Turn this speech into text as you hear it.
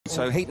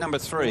So heat number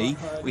 3,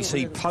 we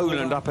see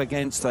Poland up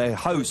against their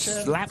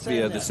hosts,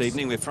 Latvia, this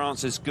evening with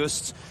Francis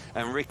Gust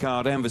and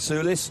Ricard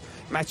Ambasulis,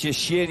 Maciej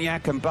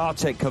Cierniak and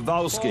Bartek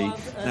Kowalski.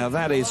 Now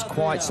that is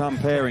quite some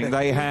pairing.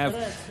 They have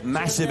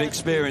massive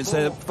experience.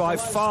 They're by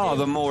far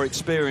the more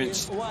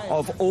experienced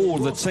of all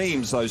the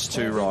teams, those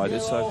two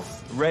riders. So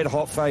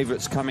red-hot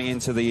favourites coming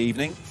into the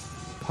evening.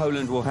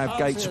 Poland will have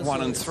gates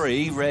 1 and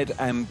 3, red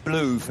and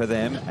blue for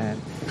them, and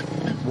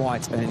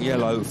white and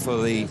yellow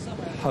for the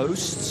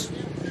hosts.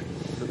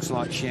 Looks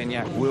like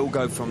Cierniak will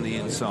go from the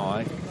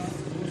inside,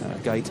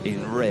 gate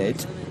in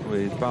red,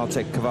 with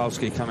Bartek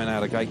Kowalski coming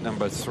out of gate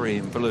number 3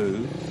 in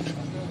blue.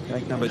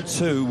 Gate number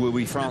 2 will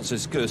be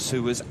Francis Gust,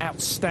 who was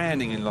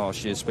outstanding in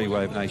last year's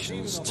Speedway of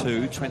Nations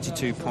 2,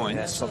 22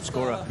 points. Top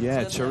scorer.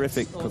 Yeah,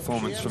 terrific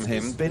performance from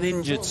him. Been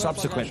injured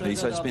subsequently,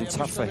 so it's been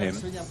tough for him.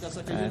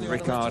 And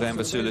Ricard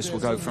Ambasulis will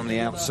go from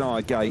the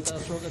outside gate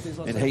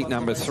in heat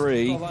number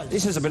 3.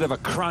 This is a bit of a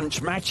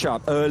crunch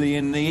matchup early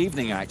in the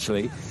evening,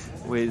 actually,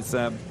 with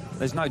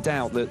there's no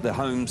doubt that the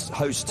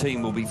host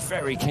team will be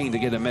very keen to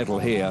get a medal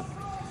here.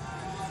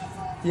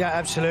 Yeah,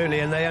 absolutely,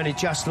 and they only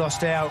just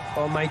lost out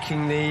on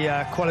making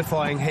the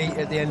qualifying heat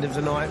at the end of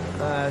the night,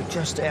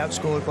 just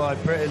outscored by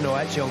Britain, or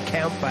actually on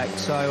countback,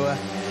 so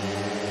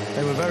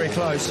they were very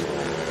close.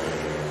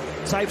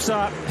 Tapes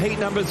up, heat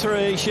number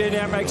 3,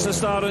 Cierniak makes the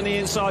start on the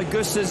inside,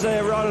 Gust is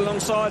there right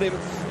alongside him.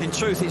 In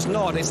truth, it's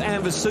not, it's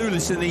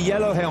Ambasulis in the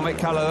yellow helmet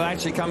colour that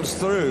actually comes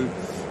through.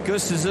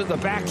 Gust is at the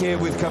back here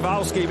with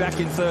Kowalski back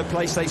in 3rd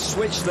place. They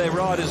switched their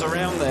riders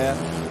around there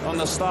on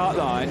the start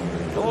line.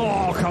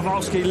 Oh,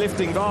 Kowalski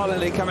lifting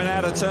violently coming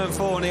out of turn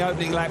 4 in the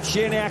opening lap.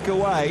 Cierniak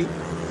away.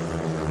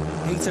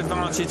 Heat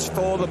advantage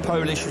for the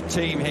Polish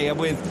team here,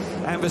 with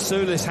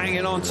Ambasulis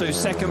hanging on to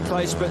 2nd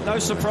place, but no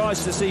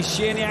surprise to see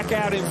Cierniak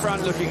out in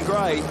front looking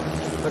great.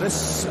 But a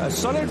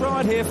solid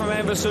ride here from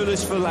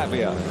Ambasulis for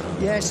Latvia.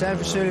 Yes,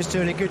 Ambasulis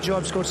doing a good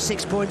job. Scored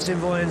 6 points in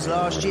Voyens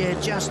last year,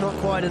 just not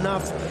quite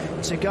enough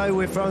to go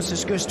with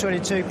Francis Gust,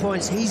 22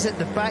 points. He's at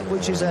the back,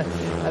 which is a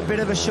bit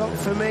of a shock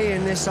for me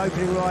in this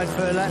opening ride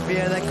for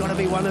Latvia. They've got to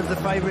be one of the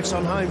favourites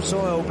on home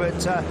soil, but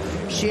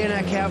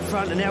Cierniak out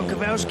front, and now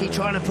Kowalski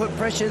trying to put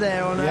pressure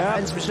there on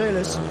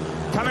Ambasulis.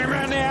 Coming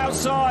around the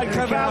outside,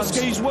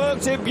 Kowalski's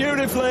worked it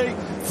beautifully,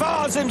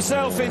 fires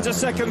himself into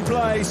 2nd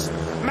place.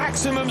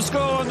 Maximum score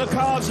on the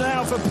cards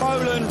now for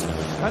Poland,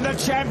 and the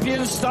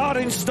champions start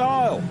in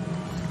style.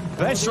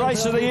 Best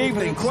race of the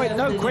evening,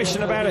 no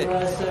question about it.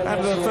 Out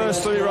of the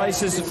first 3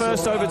 races, the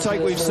first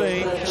overtake we've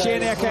seen.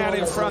 Cierniak out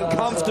in front,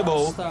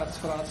 comfortable.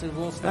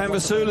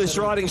 Ambasulis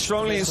riding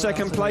strongly in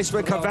 2nd place,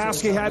 but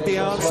Kowalski had the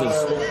answers.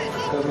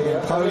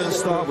 Poland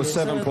start with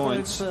 7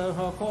 points. Yeah,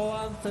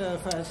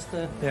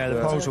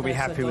 the Poles will be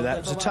happy with that.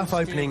 It's a tough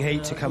opening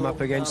heat to come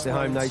up against the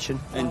home nation.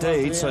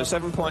 Indeed, so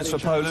 7 points for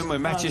Poland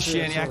with Maciej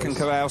Cierniak and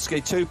Kowalski,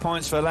 2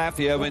 points for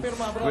Latvia with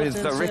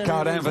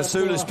Ricard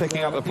Ambasulis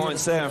picking up the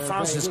points there, and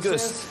Francis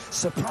Gust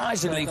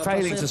surprisingly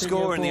failing to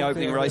score in the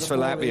opening race for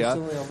Latvia.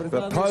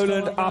 But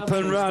Poland up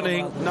and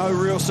running, no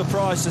real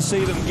surprise to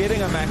see them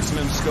getting a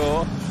maximum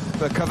score,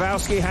 but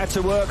Kowalski had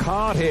to work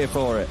hard here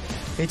for it.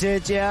 He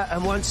did, yeah,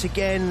 and once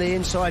again the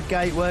inside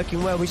gate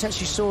working well. We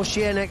actually saw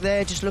Cierniak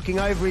there just looking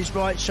over his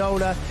right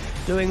shoulder,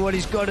 doing what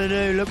he's got to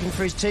do, looking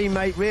for his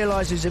teammate,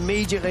 realises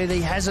immediately that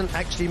he hasn't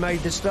actually made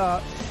the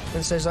start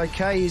and says,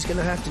 OK, he's going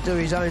to have to do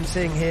his own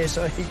thing here,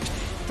 so he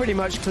pretty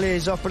much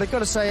clears off. But I've got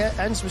to say,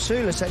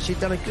 Ambasulis actually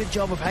done a good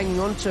job of hanging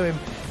on to him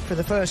for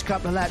the first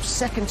couple of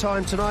laps. 2nd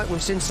time tonight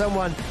we've seen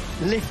someone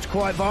lift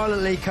quite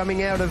violently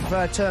coming out of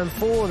turn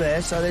 4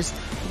 there, so there's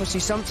obviously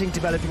something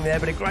developing there,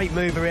 but a great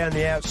move around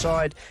the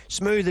outside,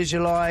 smooth as you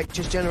like,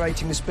 just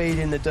generating the speed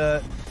in the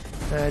dirt.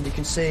 And you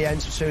can see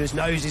Ambasulis'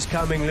 nose is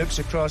coming, looks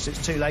across,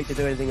 it's too late to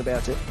do anything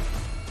about it.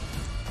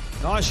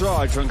 Nice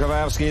ride from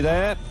Kowalski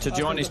there to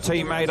join his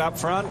teammate up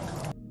front.